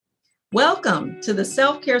Welcome to the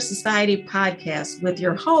Self-Care Society podcast with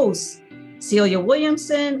your hosts, Celia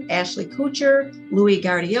Williamson, Ashley Kuchar, Louis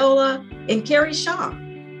Guardiola, and Carrie Shaw,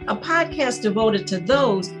 a podcast devoted to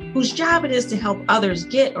those whose job it is to help others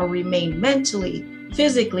get or remain mentally,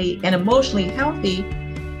 physically, and emotionally healthy,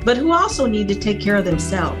 but who also need to take care of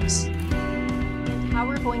themselves. How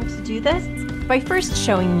we're going to do this? By first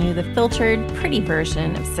showing you the filtered, pretty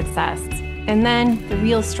version of success, and then the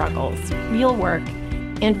real struggles, real work,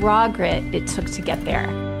 and raw grit it took to get there.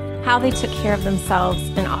 How they took care of themselves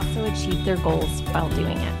and also achieved their goals while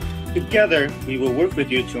doing it. Together, we will work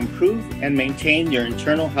with you to improve and maintain your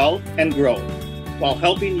internal health and growth while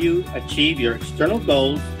helping you achieve your external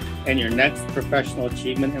goals and your next professional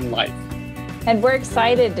achievement in life. And we're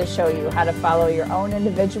excited to show you how to follow your own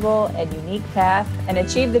individual and unique path and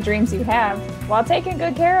achieve the dreams you have while taking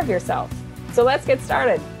good care of yourself. So let's get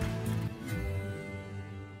started.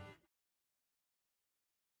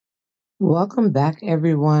 Welcome back,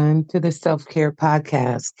 everyone, to the Self-Care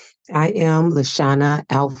Podcast. I am LaShanna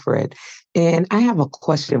Alfred, and I have a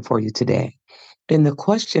question for you today. And the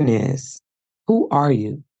question is, who are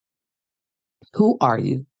you? Who are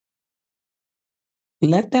you?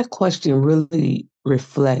 Let that question really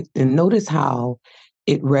reflect and notice how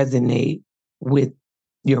it resonates with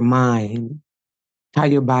your mind, how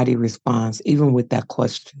your body responds, even with that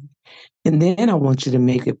question. And then I want you to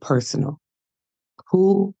make it personal.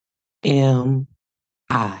 Who am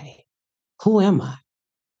I? Who am I?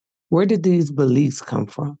 Where did these beliefs come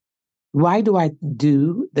from? Why do I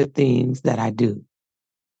do the things that I do?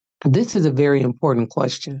 This is a very important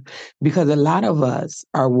question because a lot of us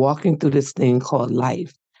are walking through this thing called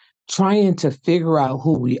life, trying to figure out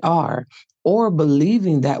who we are or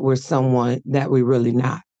believing that we're someone that we're really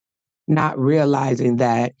not realizing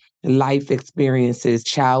that life experiences,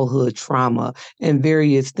 childhood trauma, and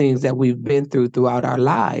various things that we've been throughout our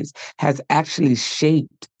lives has actually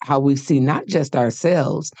shaped how we see not just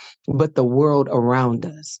ourselves, but the world around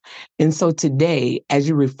us. And so today, as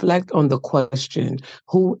you reflect on the question,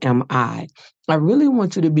 who am I really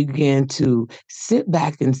want you to begin to sit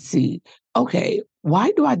back and see, okay,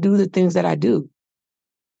 why do I do the things that I do?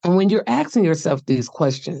 And when you're asking yourself these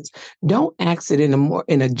questions, don't ask it in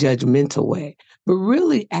a judgmental way, but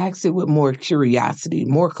really ask it with more curiosity,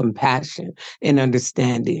 more compassion and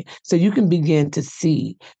understanding. So you can begin to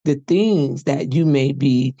see the things that you may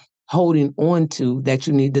be holding on to that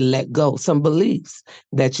you need to let go, some beliefs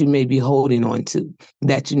that you may be holding on to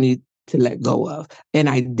that you need to let go of, an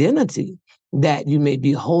identity that you may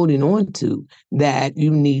be holding on to that you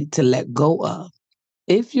need to let go of.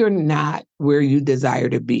 If you're not where you desire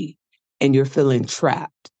to be and you're feeling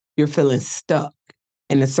trapped, you're feeling stuck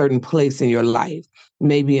in a certain place in your life,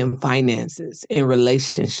 maybe in finances, in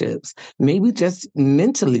relationships, maybe just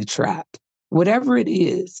mentally trapped, whatever it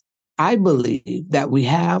is, I believe that we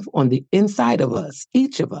have on the inside of us,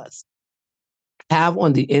 each of us have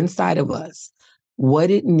on the inside of us what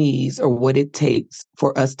it needs or what it takes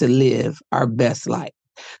for us to live our best life.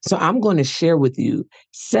 So I'm going to share with you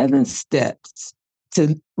 7 steps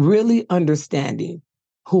to really understanding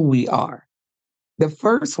who we are. The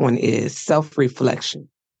first one is self-reflection.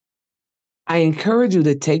 I encourage you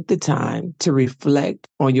to take the time to reflect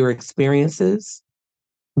on your experiences,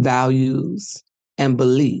 values, and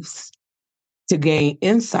beliefs to gain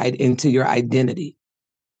insight into your identity.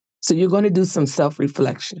 So you're going to do some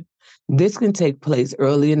self-reflection. This can take place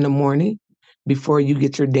early in the morning before you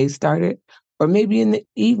get your day started, or maybe in the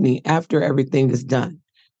evening after everything is done.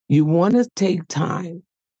 You want to take time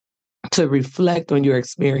to reflect on your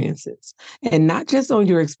experiences, and not just on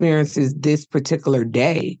your experiences this particular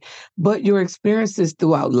day, but your experiences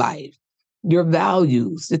throughout life, your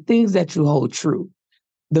values, the things that you hold true,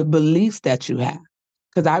 the beliefs that you have.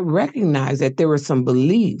 Because I recognize that there were some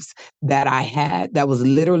beliefs that I had that was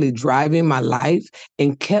literally driving my life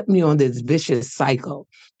and kept me on this vicious cycle.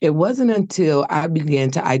 It wasn't until I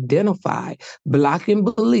began to identify blocking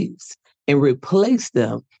beliefs and replace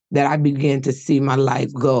them that I began to see my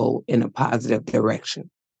life go in a positive direction.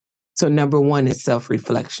 So number 1 is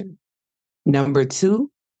self-reflection. Number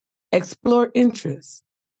 2, explore interests.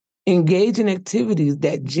 Engage in activities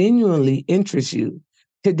that genuinely interest you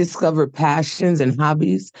to discover passions and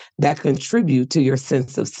hobbies that contribute to your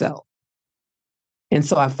sense of self. And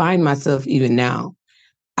so I find myself even now,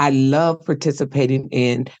 I love participating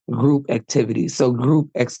in group activities, so group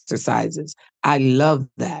exercises. I love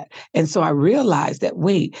that. And so I realized that,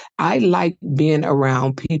 wait, I like being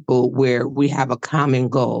around people where we have a common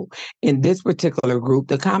goal. In this particular group,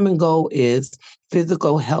 the common goal is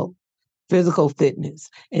physical health, physical fitness.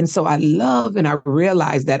 And so I love and I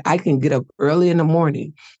realize that I can get up early in the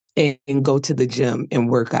morning and go to the gym and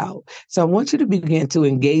work out. So I want you to begin to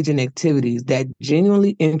engage in activities that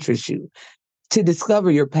genuinely interest you, to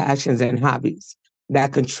discover your passions and hobbies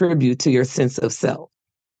that contribute to your sense of self.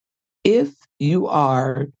 If you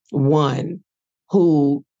are one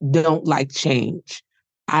who don't like change,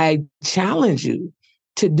 I challenge you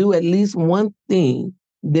to do at least one thing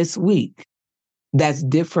this week that's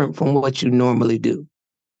different from what you normally do.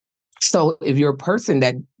 So if you're a person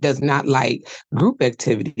that does not like group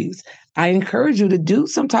activities, I encourage you to do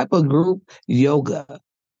some type of group yoga,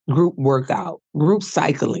 group workout, group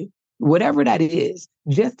cycling, whatever that is,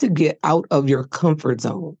 just to get out of your comfort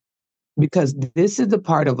zone. Because this is the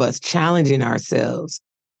part of us challenging ourselves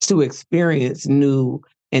to experience new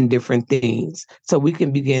and different things so we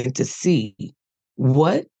can begin to see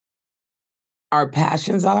what our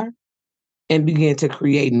passions are and begin to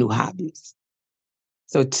create new hobbies.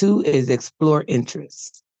 So 2 is explore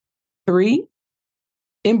interests. 3,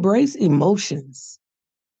 embrace emotions.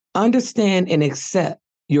 Understand and accept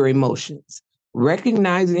your emotions,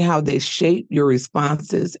 recognizing how they shape your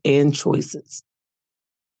responses and choices.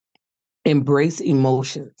 Embrace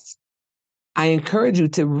emotions. I encourage you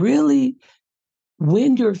to really,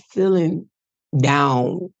 when you're feeling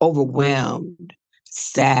down, overwhelmed,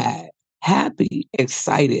 sad, happy,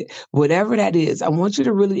 excited, whatever that is, I want you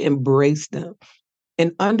to really embrace them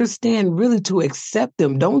and understand really to accept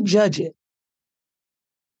them. Don't judge it.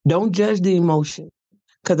 Don't judge the emotion.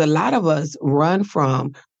 Because a lot of us run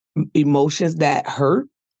from emotions that hurt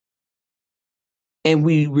and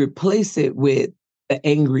we replace it with the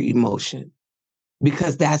angry emotion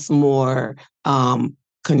because that's more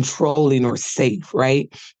controlling or safe,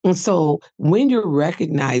 right? And so when you're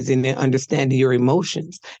recognizing and understanding your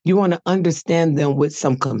emotions, you want to understand them with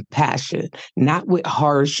some compassion, not with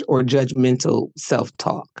harsh or judgmental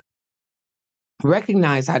self-talk.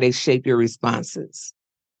 Recognize how they shape your responses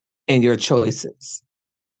and your choices.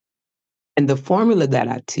 And the formula that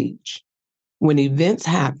I teach, when events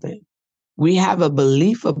happen, we have a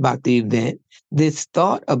belief about the event, this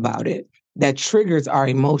thought about it that triggers our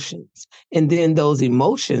emotions. And then those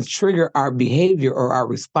emotions trigger our behavior or our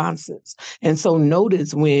responses. And so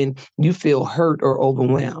notice when you feel hurt or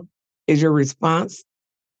overwhelmed, is your response,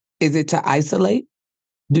 is it to isolate?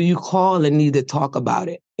 Do you call and need to talk about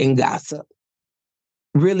it and gossip?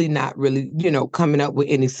 Really not really, coming up with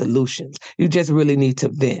any solutions. You just really need to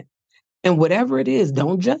vent. And whatever it is,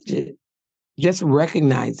 don't judge it. Just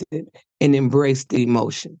recognize it and embrace the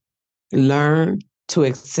emotion. Learn to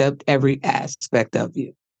accept every aspect of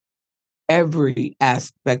you. Every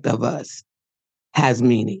aspect of us has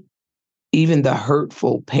meaning, even the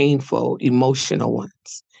hurtful, painful, emotional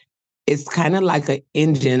ones. It's kind of like an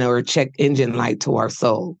engine or a check engine light to our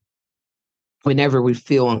soul. Whenever we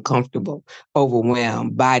feel uncomfortable,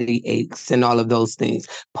 overwhelmed, body aches, and all of those things,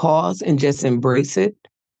 pause and just embrace it.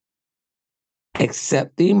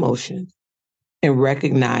 Accept the emotion and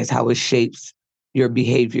recognize how it shapes your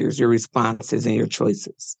behaviors, your responses, and your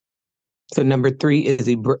choices. So number 3 is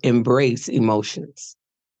embrace emotions.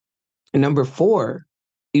 And number 4,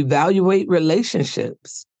 evaluate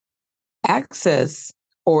relationships. Access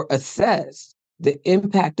or assess the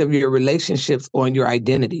impact of your relationships on your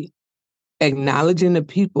identity, acknowledging the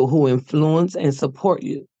people who influence and support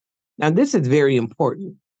you. Now, this is very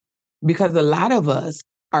important because a lot of us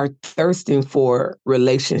are thirsting for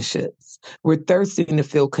relationships. We're thirsting to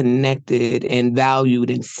feel connected and valued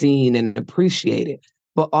and seen and appreciated.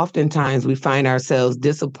 But oftentimes we find ourselves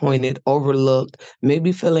disappointed, overlooked,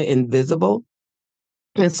 maybe feeling invisible.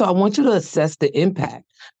 And so I want you to assess the impact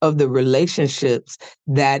of the relationships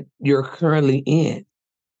that you're currently in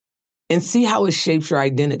and see how it shapes your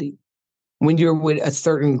identity. When you're with a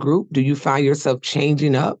certain group, do you find yourself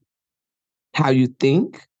changing up how you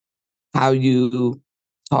think, how you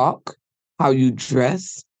talk, how you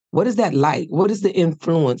dress? What is that like? What is the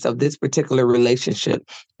influence of this particular relationship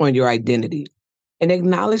on your identity? And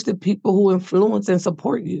acknowledge the people who influence and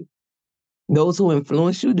support you. Those who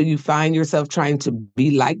influence you, do you find yourself trying to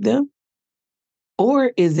be like them?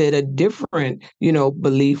 Or is it a different,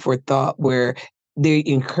 belief or thought where they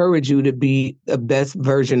encourage you to be the best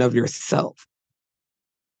version of yourself?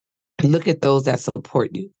 Look at those that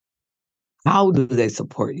support you. How do they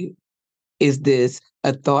support you? Is this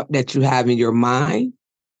a thought that you have in your mind?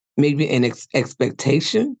 Maybe an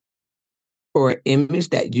expectation or an image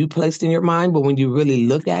that you placed in your mind, but when you really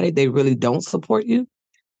look at it, they really don't support you?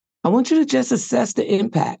 I want you to just assess the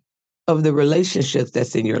impact of the relationships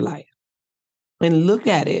that's in your life and look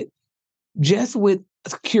at it just with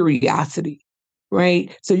curiosity,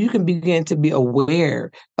 right? So you can begin to be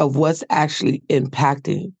aware of what's actually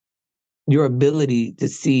impacting your ability to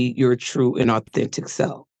see your true and authentic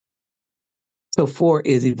self. So 4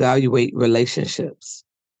 is evaluate relationships.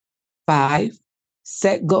 5,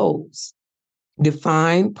 set goals.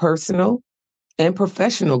 Define personal and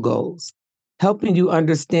professional goals, helping you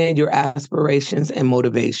understand your aspirations and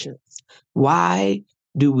motivations. Why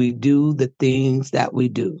do we do the things that we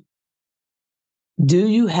do? Do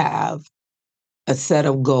you have a set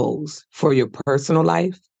of goals for your personal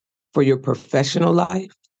life, for your professional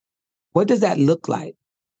life? What does that look like?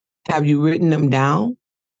 Have you written them down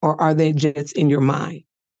or are they just in your mind?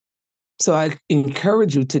 So I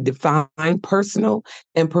encourage you to define personal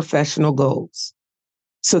and professional goals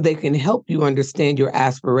so they can help you understand your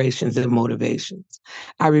aspirations and motivations.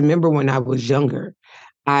 I remember when I was younger,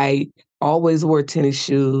 I always wore tennis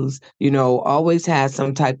shoes, always had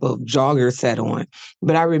some type of jogger set on.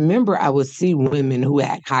 But I remember I would see women who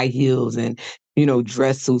had high heels and,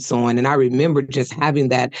 dress suits on. And I remember just having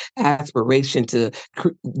that aspiration to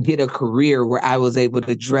get a career where I was able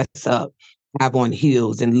to dress up, have on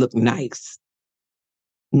heels and look nice,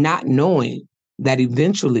 not knowing that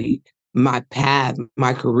eventually my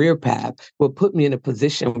career path will put me in a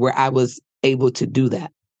position where I was able to do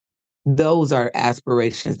that. Those are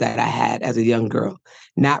aspirations that I had as a young girl,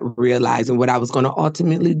 not realizing what I was going to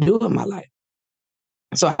ultimately do in my life.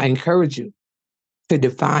 So I encourage you to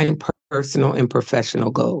define personal and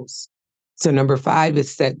professional goals. So number 5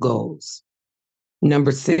 is set goals.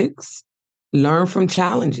 Number 6, learn from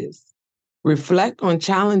challenges. Reflect on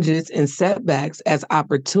challenges and setbacks as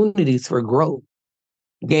opportunities for growth,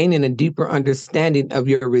 gaining a deeper understanding of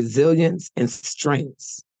your resilience and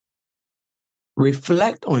strengths.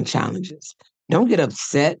 Reflect on challenges. Don't get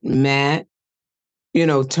upset, mad,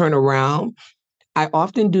 turn around. I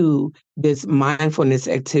often do this mindfulness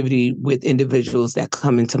activity with individuals that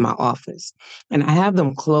come into my office, and I have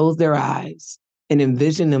them close their eyes and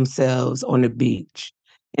envision themselves on the beach.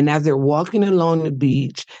 And as they're walking along the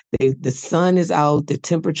beach, the sun is out, the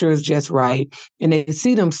temperature is just right, and they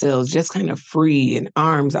see themselves just kind of free and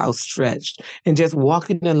arms outstretched and just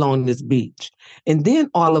walking along this beach. And then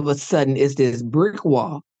all of a sudden, is this brick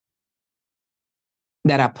wall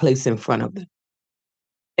that I place in front of them.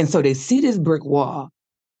 And so they see this brick wall.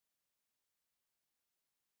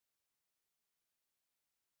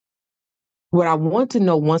 What I want to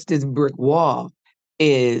know once this brick wall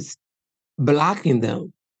is blocking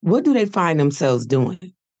them, what do they find themselves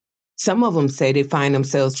doing? Some of them say they find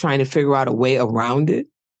themselves trying to figure out a way around it.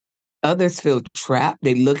 Others feel trapped.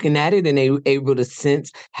 They're looking at it and they're able to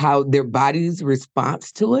sense how their body's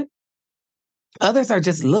response to it. Others are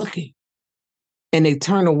just looking and they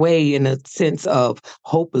turn away in a sense of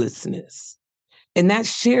hopelessness. And that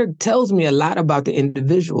share tells me a lot about the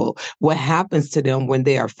individual, what happens to them when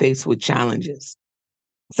they are faced with challenges.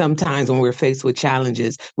 Sometimes when we're faced with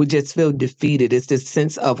challenges, we just feel defeated. It's this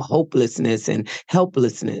sense of hopelessness and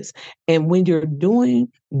helplessness. And when you're doing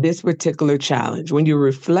this particular challenge, when you're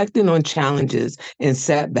reflecting on challenges and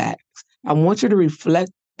setbacks, I want you to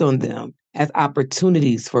reflect on them as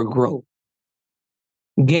opportunities for growth,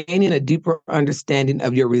 gaining a deeper understanding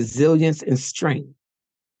of your resilience and strength.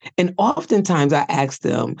 And oftentimes I ask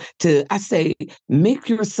them I say, make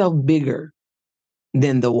yourself bigger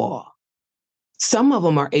than the wall. Some of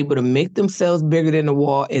them are able to make themselves bigger than the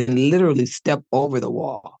wall and literally step over the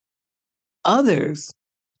wall. Others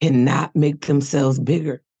cannot make themselves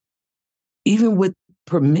bigger, even with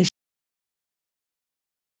permission.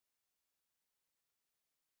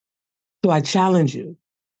 So I challenge you,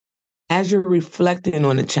 as you're reflecting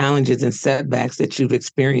on the challenges and setbacks that you've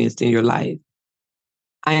experienced in your life,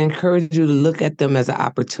 I encourage you to look at them as an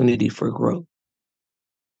opportunity for growth.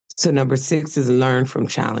 So number 6 is learn from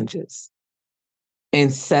challenges.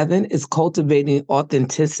 And 7 is cultivating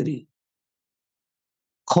authenticity.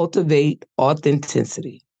 Cultivate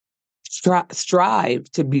authenticity. Strive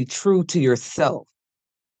to be true to yourself,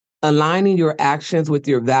 aligning your actions with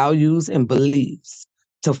your values and beliefs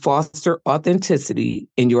to foster authenticity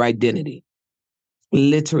in your identity.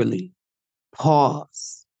 Literally,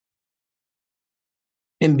 pause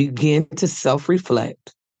and begin to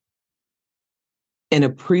self-reflect and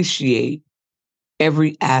appreciate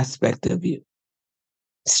every aspect of you.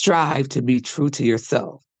 Strive to be true to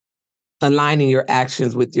yourself, aligning your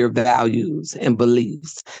actions with your values and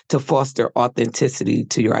beliefs to foster authenticity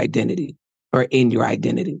to your identity or in your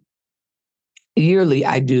identity. Yearly,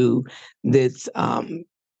 I do this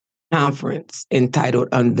conference entitled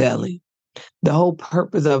Unveiling. The whole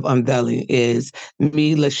purpose of Unveiling is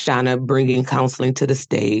me, LaShanna, bringing counseling to the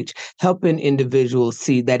stage, helping individuals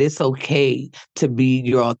see that it's okay to be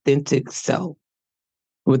your authentic self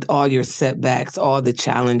with all your setbacks, all the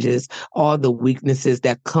challenges, all the weaknesses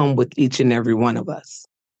that come with each and every one of us.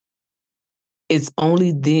 It's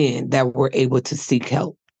only then that we're able to seek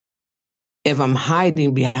help. If I'm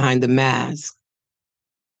hiding behind the mask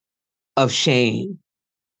of shame,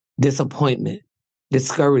 disappointment,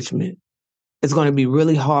 discouragement, it's going to be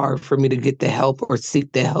really hard for me to get the help or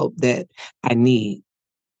seek the help that I need.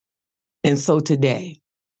 And so today,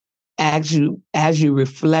 as you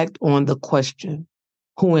reflect on the question,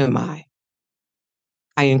 who am I?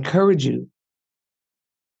 I encourage you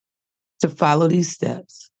to follow these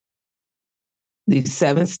steps, these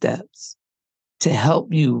 7 steps, to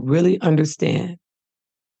help you really understand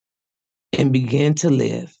and begin to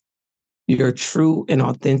live your true and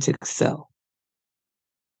authentic self.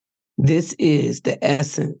 This is the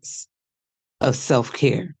essence of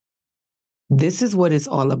self-care. This is what it's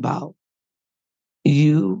all about.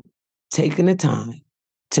 You taking the time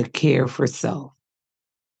to care for self.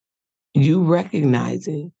 You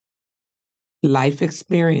recognizing life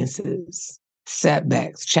experiences,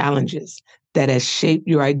 setbacks, challenges that has shaped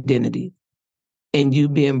your identity, and you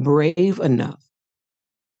being brave enough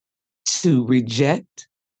to reject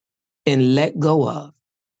and let go of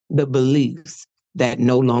the beliefs that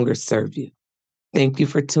no longer serve you. Thank you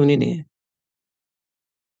for tuning in.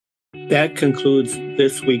 That concludes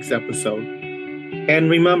this week's episode. And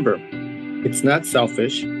remember, it's not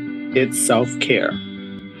selfish, it's self-care.